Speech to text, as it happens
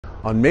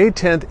On May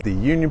 10th, the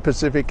Union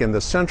Pacific and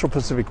the Central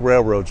Pacific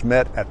Railroads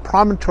met at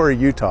Promontory,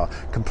 Utah,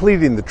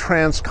 completing the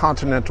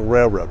Transcontinental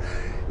Railroad.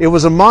 It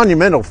was a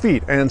monumental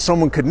feat, and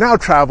someone could now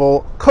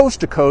travel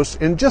coast to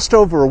coast in just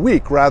over a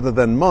week rather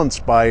than months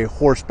by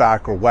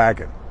horseback or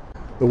wagon.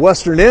 The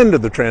western end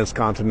of the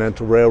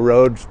Transcontinental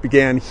Railroad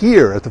began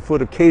here at the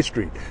foot of K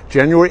Street.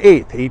 January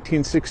 8,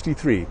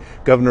 1863,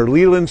 Governor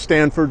Leland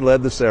Stanford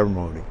led the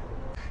ceremony.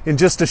 In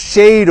just a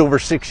shade over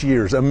 6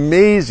 years,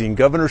 amazing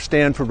Governor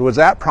Stanford was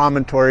at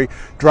Promontory,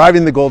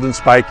 driving the Golden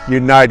Spike,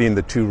 uniting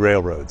the two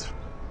railroads.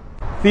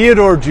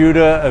 Theodore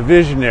Judah, a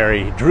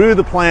visionary, drew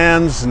the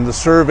plans and the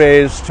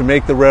surveys to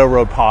make the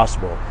railroad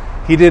possible.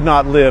 He did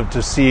not live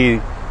to see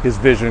his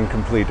vision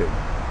completed.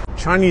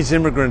 Chinese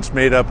immigrants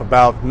made up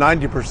about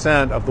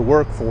 90% of the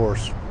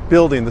workforce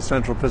building the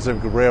Central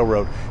Pacific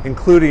Railroad,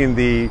 including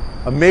the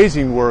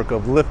amazing work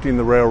of lifting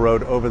the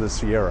railroad over the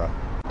Sierra.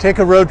 Take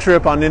a road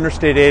trip on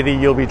Interstate 80,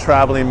 you'll be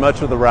traveling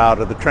much of the route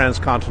of the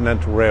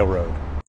Transcontinental Railroad.